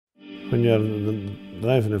When you're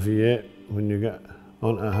driving a V8, when you get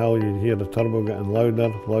onto a hill, you hear the turbo getting louder,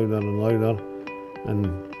 louder and louder,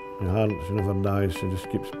 and your heart, she never dies, she just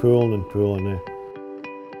keeps pulling and pulling.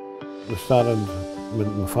 We started,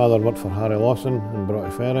 my father worked for Harry Lawson in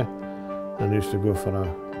Broughty Ferry, and I used to go for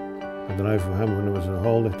a drive with him when it was a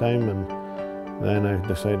holiday time, and then I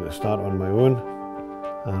decided to start on my own,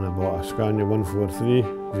 and I bought a Scania 143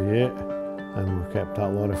 V8, and we kept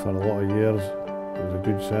that lorry for a lot of years. It was a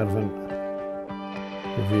good servant.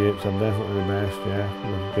 The V8s are definitely the best, yeah.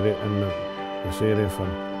 They're great in this area for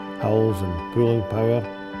hills and pulling power,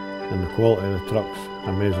 and the quality of the truck's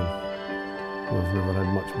amazing. We've never had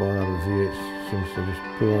much bother with V8s, seems to just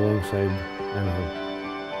pull alongside anything.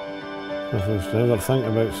 If I was to ever think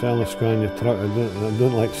about selling a Scania truck, I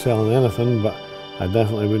don't like selling anything, but I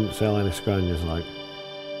definitely wouldn't sell any Scanias like.